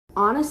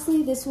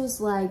Honestly, this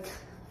was like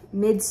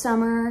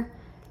Midsommar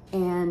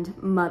and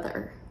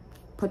Mother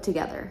put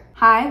together.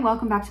 Hi,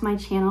 welcome back to my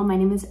channel. My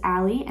name is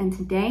Allie, and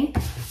today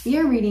we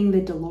are reading The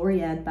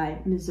Doloriad by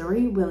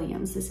Missouri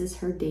Williams. This is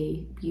her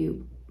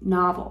debut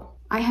novel.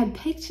 I had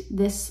picked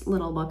this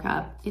little book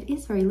up. It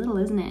is very little,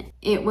 isn't it?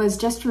 It was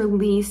just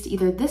released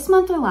either this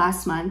month or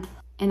last month,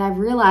 and I've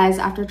realized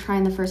after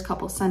trying the first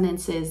couple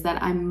sentences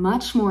that I'm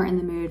much more in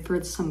the mood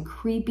for some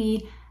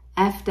creepy,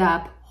 effed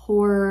up,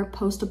 horror,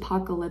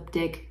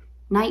 post-apocalyptic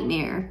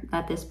nightmare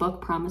that this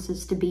book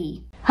promises to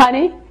be.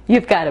 Honey,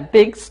 you've got a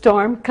big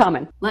storm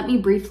coming. Let me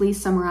briefly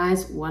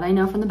summarize what I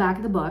know from the back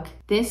of the book.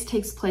 This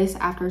takes place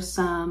after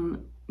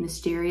some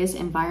mysterious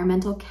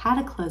environmental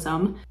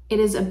cataclysm. It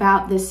is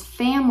about this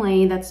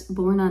family that's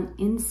born on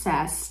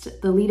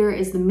incest. The leader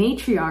is the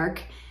matriarch,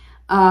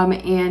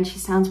 and she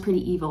sounds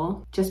pretty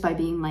evil just by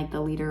being like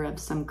the leader of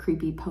some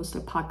creepy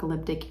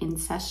post-apocalyptic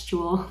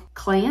incestual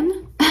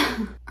clan.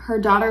 Her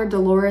daughter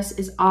Dolores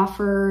is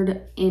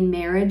offered in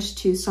marriage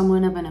to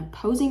someone of an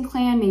opposing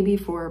clan, maybe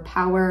for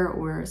power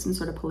or some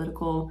sort of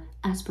political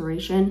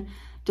aspiration.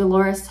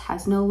 Dolores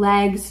has no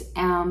legs,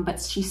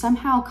 but she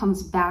somehow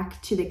comes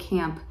back to the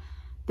camp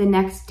the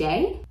next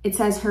day. It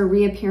says her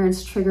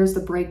reappearance triggers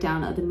the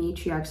breakdown of the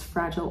matriarch's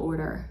fragile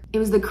order. It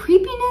was the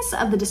creepiness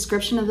of the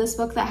description of this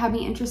book that had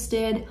me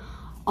interested.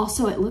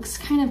 Also, it looks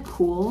kind of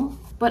cool,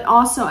 but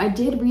also I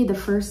did read the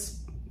first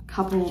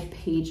couple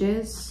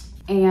pages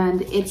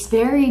and it's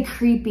very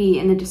creepy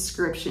in the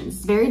descriptions.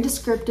 It's very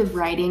descriptive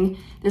writing.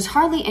 There's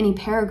hardly any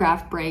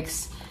paragraph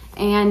breaks,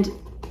 and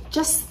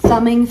just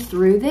thumbing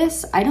through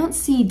this, I don't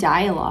see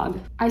dialogue.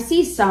 I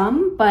see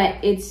some, but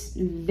it's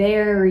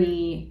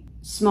very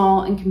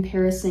small in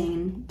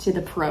comparison to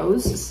the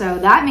prose. So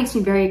that makes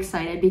me very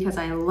excited because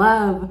I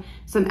love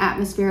some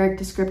atmospheric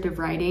descriptive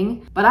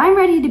writing, but I'm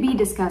ready to be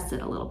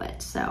disgusted a little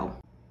bit, so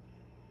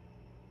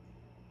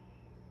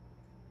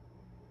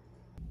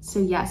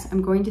yes,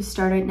 I'm going to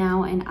start it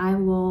now and I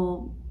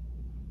will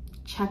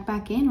check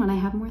back in when I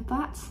have more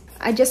thoughts.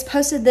 I just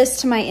posted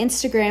this to my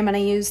Instagram and I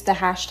used the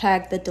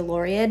hashtag The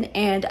Doloriad,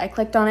 and I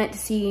clicked on it to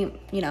see,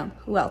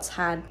 who else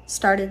had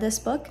started this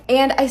book.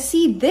 And I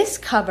see this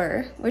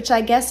cover, which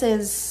I guess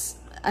is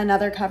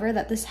another cover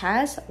that this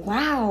has.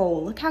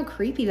 Wow, look how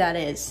creepy that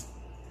is.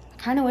 I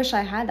kind of wish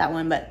I had that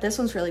one, but this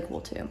one's really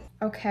cool too.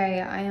 Okay,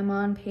 I am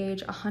on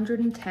page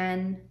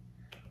 110,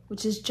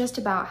 which is just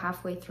about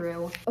halfway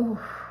through.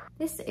 Oh.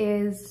 This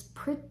is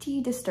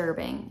pretty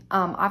disturbing.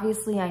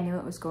 Obviously I knew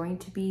it was going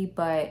to be,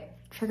 but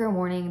trigger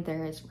warning,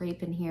 there is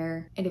rape in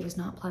here and it was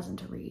not pleasant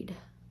to read,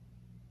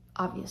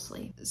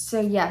 obviously. So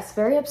yes,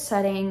 very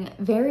upsetting,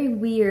 very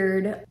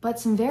weird, but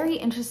some very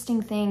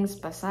interesting things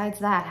besides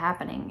that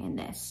happening in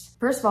this.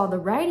 First of all, the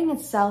writing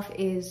itself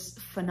is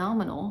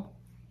phenomenal.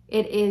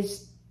 It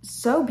is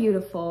so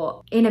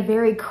beautiful in a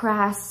very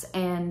crass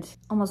and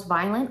almost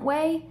violent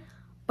way,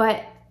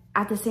 but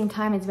at the same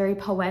time, it's very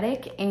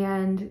poetic,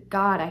 and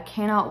God, I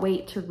cannot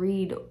wait to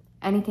read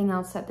anything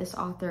else that this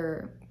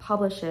author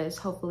publishes,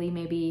 hopefully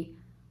maybe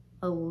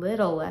a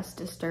little less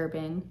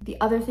disturbing. The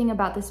other thing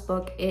about this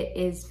book, it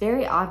is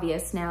very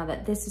obvious now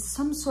that this is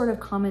some sort of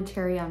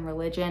commentary on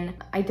religion.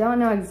 I don't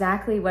know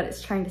exactly what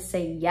it's trying to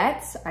say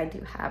yet. I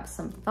do have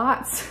some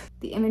thoughts.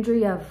 The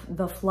imagery of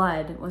the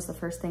flood was the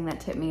first thing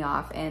that tipped me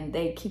off, and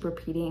they keep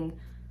repeating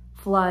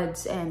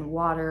floods and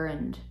water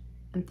and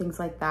things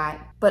like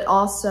that. But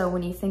also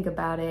when you think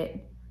about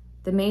it,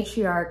 the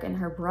matriarch and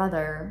her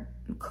brother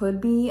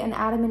could be an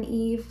Adam and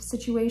Eve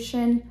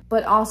situation,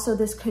 but also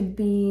this could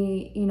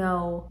be,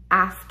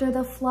 after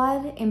the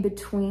flood, in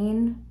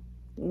between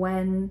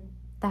when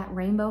that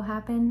rainbow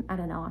happened. I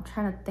don't know, I'm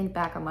trying to think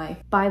back on my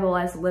Bible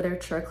as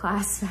literature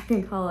class back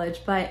in college,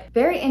 but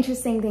very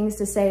interesting things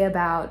to say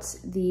about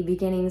the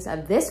beginnings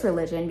of this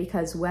religion,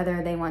 because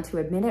whether they want to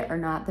admit it or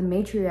not, the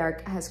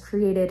matriarch has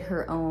created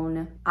her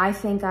own, I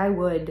think I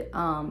would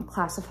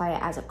classify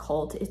it as a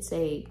cult. It's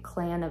a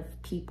clan of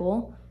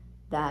people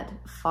that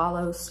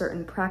follow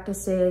certain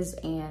practices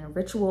and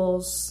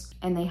rituals,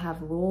 and they have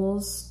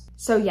rules.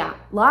 So yeah,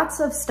 lots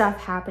of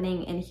stuff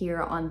happening in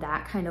here on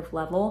that kind of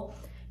level.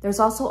 There's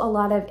also a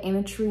lot of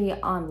imagery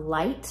on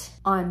light,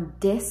 on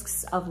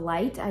discs of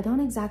light. I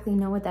don't exactly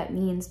know what that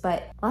means,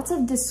 but lots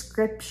of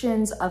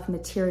descriptions of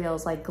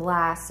materials like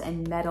glass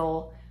and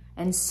metal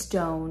and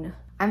stone.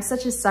 I'm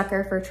such a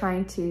sucker for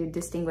trying to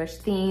distinguish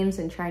themes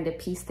and trying to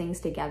piece things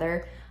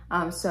together.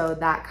 So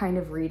that kind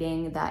of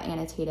reading, that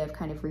annotative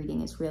kind of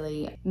reading, is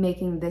really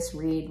making this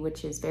read,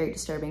 which is very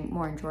disturbing,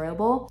 more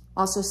enjoyable.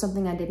 Also,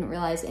 something I didn't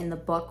realize in the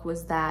book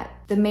was that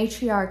the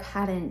matriarch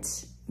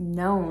hadn't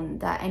known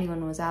that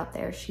anyone was out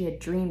there. She had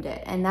dreamed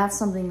it. And that's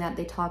something that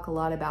they talk a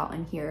lot about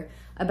in here,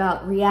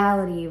 about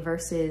reality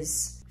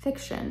versus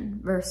fiction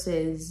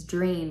versus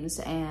dreams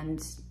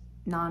and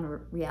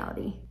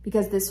non-reality.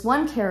 Because this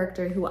one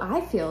character who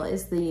I feel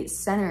is the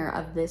center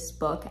of this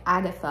book,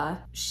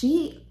 Agatha,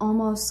 she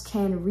almost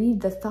can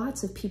read the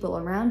thoughts of people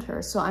around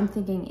her. So I'm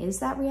thinking, is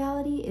that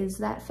reality? Is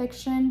that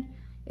fiction?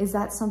 Is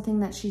that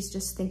something that she's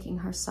just thinking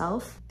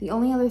herself? The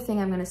only other thing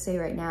I'm gonna say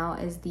right now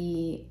is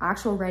the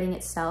actual writing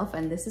itself,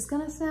 and this is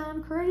gonna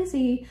sound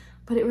crazy,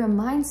 but it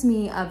reminds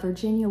me of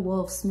Virginia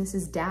Woolf's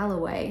Mrs.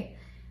 Dalloway,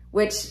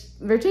 which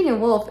Virginia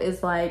Woolf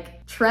is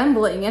like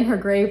trembling in her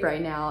grave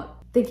right now,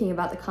 thinking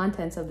about the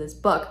contents of this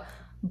book.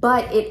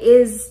 But it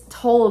is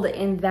told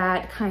in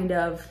that kind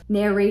of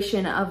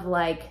narration of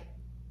like,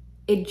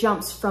 it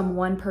jumps from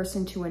one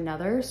person to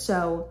another.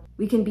 So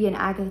we can be in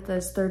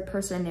Agatha's third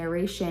person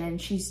narration and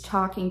she's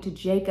talking to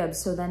Jacob.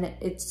 So then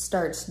it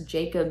starts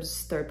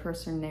Jacob's third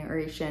person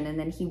narration. And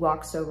then he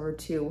walks over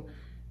to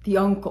the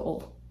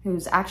uncle,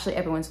 who's actually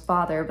everyone's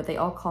father, but they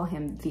all call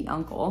him the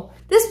uncle.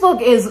 This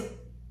book is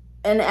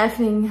an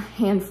effing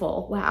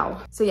handful,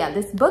 wow. So yeah,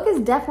 this book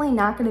is definitely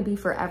not gonna be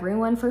for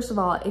everyone. First of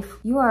all, if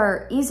you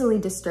are easily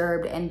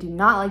disturbed and do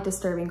not like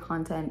disturbing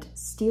content,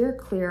 steer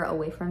clear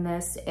away from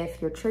this. If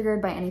you're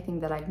triggered by anything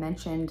that I've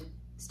mentioned,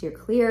 steer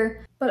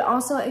clear. But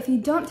also, if you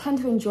don't tend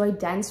to enjoy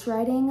dense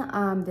writing,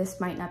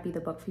 this might not be the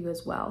book for you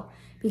as well.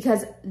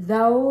 Because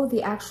though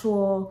the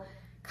actual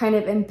kind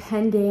of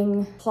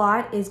impending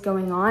plot is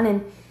going on,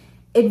 and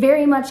it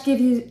very much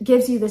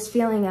gives you this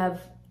feeling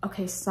of,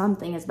 okay,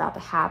 something is about to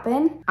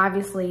happen.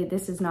 Obviously,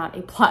 this is not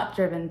a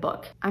plot-driven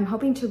book. I'm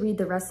hoping to read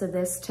the rest of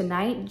this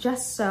tonight,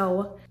 just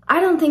so I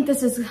don't think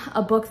this is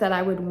a book that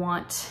I would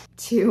want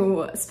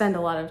to spend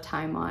a lot of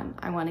time on.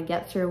 I want to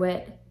get through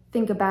it,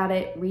 think about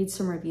it, read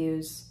some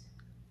reviews.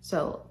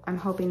 So I'm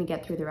hoping to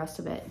get through the rest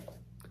of it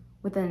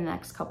within the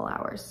next couple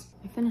hours.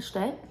 I finished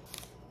it.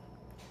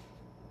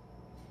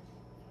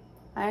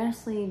 I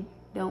honestly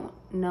don't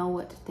know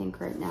what to think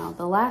right now.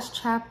 The last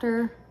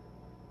chapter,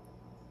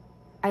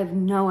 I have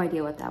no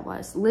idea what that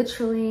was.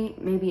 Literally,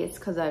 maybe it's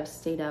because I've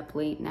stayed up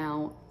late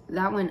now.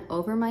 That went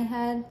over my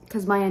head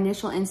because my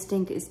initial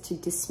instinct is to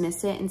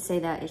dismiss it and say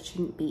that it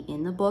shouldn't be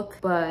in the book,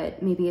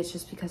 but maybe it's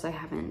just because I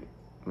haven't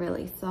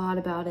really thought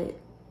about it.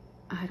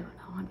 I don't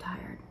know, I'm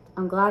tired.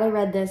 I'm glad I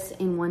read this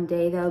in one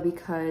day though,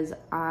 because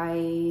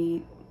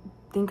I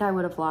think I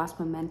would have lost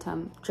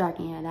momentum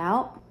dragging it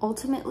out.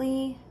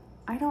 Ultimately,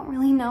 I don't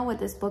really know what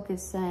this book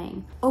is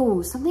saying.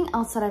 Oh, something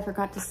else that I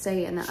forgot to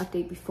say in the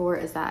update before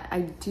is that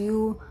I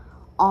do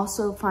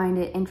also find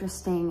it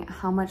interesting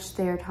how much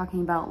they're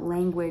talking about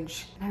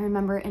language. I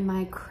remember in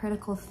my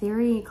critical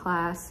theory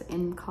class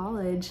in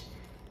college,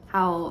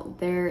 how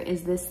there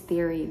is this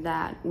theory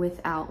that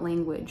without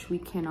language, we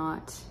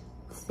cannot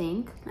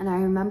think. And I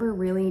remember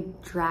really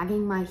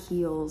dragging my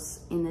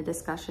heels in the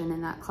discussion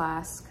in that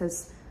class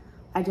because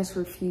I just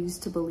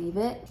refused to believe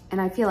it.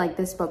 And I feel like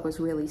this book was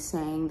really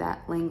saying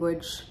that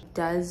language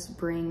does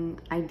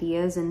bring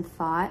ideas and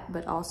thought,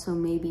 but also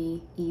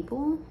maybe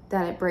evil,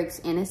 that it breaks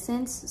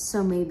innocence.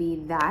 So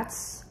maybe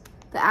that's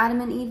the Adam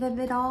and Eve of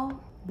it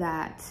all,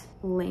 that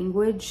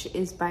language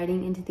is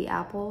biting into the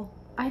apple.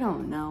 I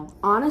don't know.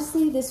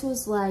 Honestly, this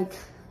was like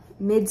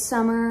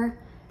Midsommar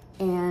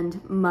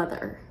and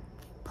Mother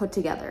put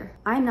together.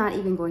 I'm not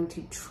even going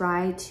to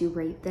try to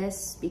rate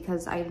this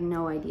because I have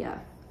no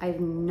idea. I have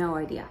no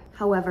idea.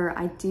 However,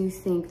 I do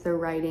think the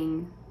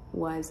writing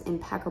was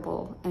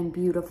impeccable and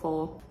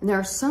beautiful. And there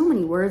are so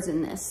many words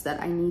in this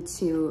that I need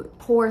to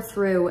pour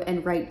through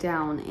and write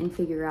down and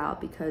figure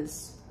out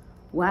because,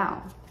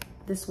 wow,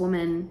 this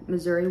woman,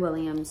 Missouri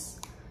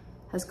Williams,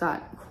 has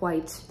got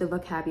quite the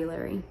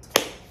vocabulary.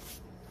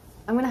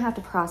 I'm gonna have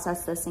to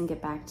process this and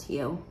get back to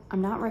you.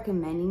 I'm not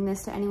recommending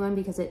this to anyone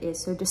because it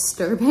is so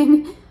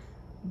disturbing.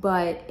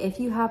 But if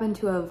you happen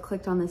to have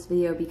clicked on this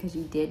video because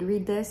you did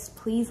read this,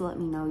 please let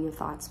me know your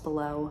thoughts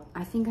below.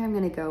 I think I'm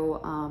gonna go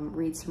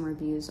read some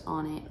reviews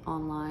on it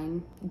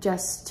online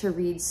just to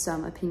read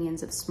some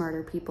opinions of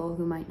smarter people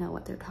who might know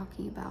what they're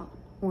talking about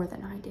more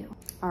than I do.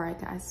 All right,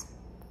 guys,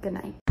 good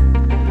night.